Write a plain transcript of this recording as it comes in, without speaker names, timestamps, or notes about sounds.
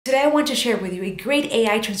Today I want to share with you a great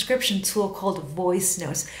AI transcription tool called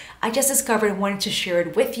VoiceNotes. I just discovered and wanted to share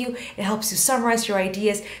it with you. It helps you summarize your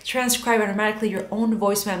ideas, transcribe automatically your own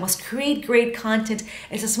voice memos, create great content.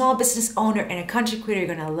 As a small business owner and a content creator,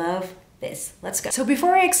 you're gonna love this. Let's go. So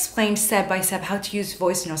before I explain step by step how to use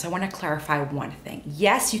VoiceNotes, I want to clarify one thing.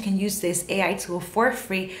 Yes, you can use this AI tool for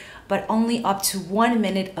free, but only up to 1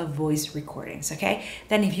 minute of voice recordings, okay?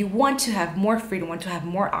 Then if you want to have more freedom, want to have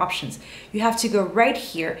more options, you have to go right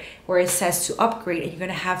here where it says to upgrade, and you're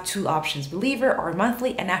gonna have two options, believer or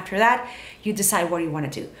monthly, and after that, you decide what you wanna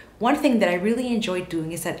do. One thing that I really enjoy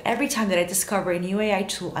doing is that every time that I discover a new AI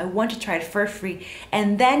tool, I want to try it for free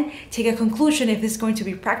and then take a conclusion if it's going to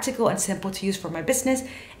be practical and simple to use for my business.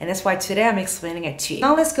 And that's why today I'm explaining it to you.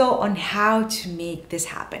 Now let's go on how to make this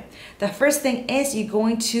happen. The first thing is you're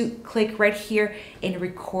going to click right here and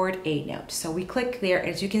record a note. So we click there,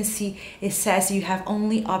 as you can see, it says you have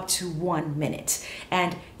only up to 1 minute,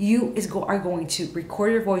 and you are going to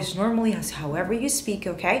record your voice normally as however you speak,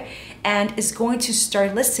 okay? And it's going to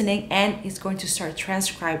start listening and it's going to start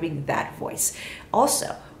transcribing that voice.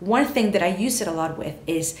 Also, one thing that I use it a lot with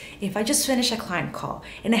is if I just finish a client call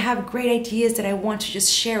and I have great ideas that I want to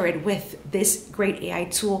just share it with this great AI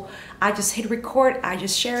tool, I just hit record, I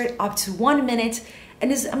just share it up to 1 minute,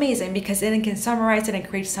 and it's amazing because then it can summarize it and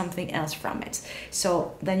create something else from it.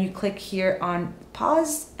 So then you click here on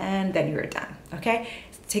pause and then you're done, okay?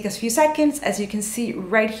 Take a few seconds. As you can see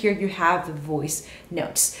right here, you have the voice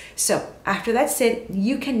notes. So after that's it,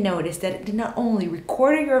 you can notice that it not only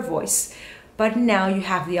recorded your voice, but now you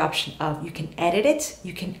have the option of you can edit it,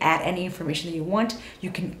 you can add any information that you want, you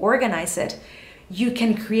can organize it, you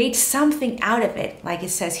can create something out of it. Like it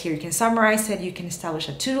says here, you can summarize it, you can establish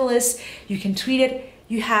a to-do list, you can tweet it,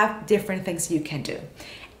 you have different things you can do.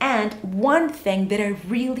 And one thing that I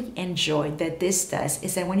really enjoy that this does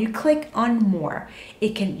is that when you click on more,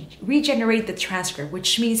 it can regenerate the transcript,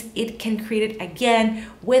 which means it can create it again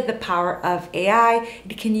with the power of AI.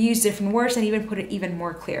 It can use different words and even put it even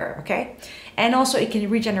more clearer, okay? And also it can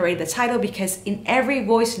regenerate the title because in every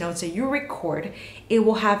voice notes that you record, it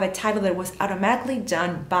will have a title that was automatically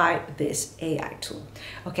done by this AI tool.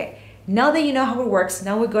 Okay, now that you know how it works,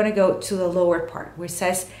 now we're gonna go to the lower part where it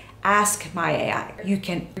says, Ask My AI. You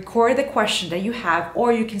can record the question that you have,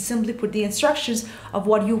 or you can simply put the instructions of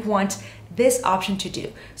what you want this option to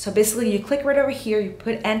do. So basically you click right over here, you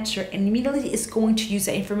put enter, and immediately it's going to use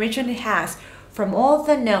the information it has from all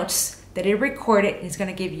the notes that it recorded, and it's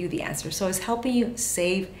gonna give you the answer. So it's helping you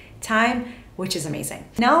save time, which is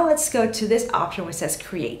amazing. Now let's go to this option which says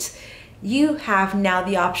create. You have now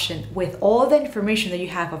the option with all the information that you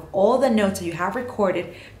have of all the notes that you have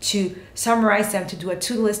recorded to summarize them, to do a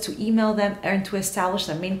to-do list, to email them, and to establish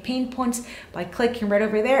the main pain points by clicking right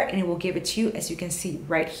over there, and it will give it to you, as you can see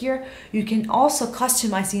right here. You can also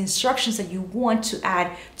customize the instructions that you want to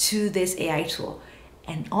add to this AI tool.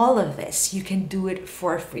 And all of this, you can do it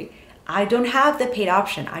for free. I don't have the paid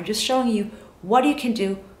option. I'm just showing you what you can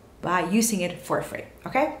do by using it for free,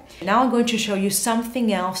 okay? Now I'm going to show you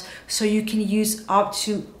something else so you can use up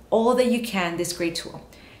to all that you can this great tool.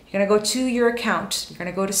 You're gonna go to your account, you're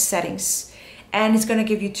gonna go to settings, and it's gonna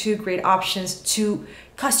give you two great options to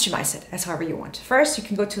customize it as however you want. First, you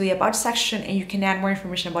can go to the about section and you can add more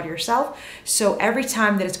information about yourself. So every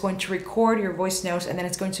time that it's going to record your voice notes and then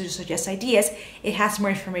it's going to suggest ideas, it has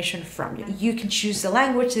more information from you. You can choose the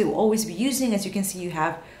language that it will always be using. As you can see, you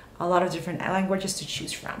have a lot of different languages to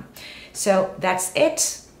choose from. So that's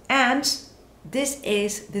it. And this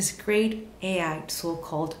is this great AI tool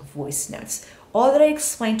called VoiceNotes. All that I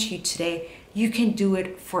explained to you today, you can do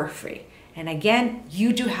it for free. And again,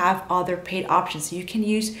 you do have other paid options you can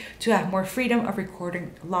use to have more freedom of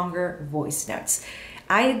recording longer voice notes.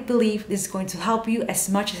 I believe this is going to help you as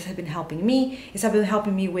much as it has been helping me. It's been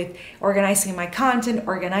helping me with organizing my content,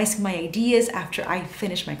 organizing my ideas after I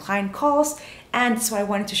finish my client calls, and so I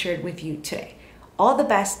wanted to share it with you today. All the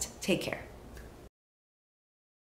best, take care.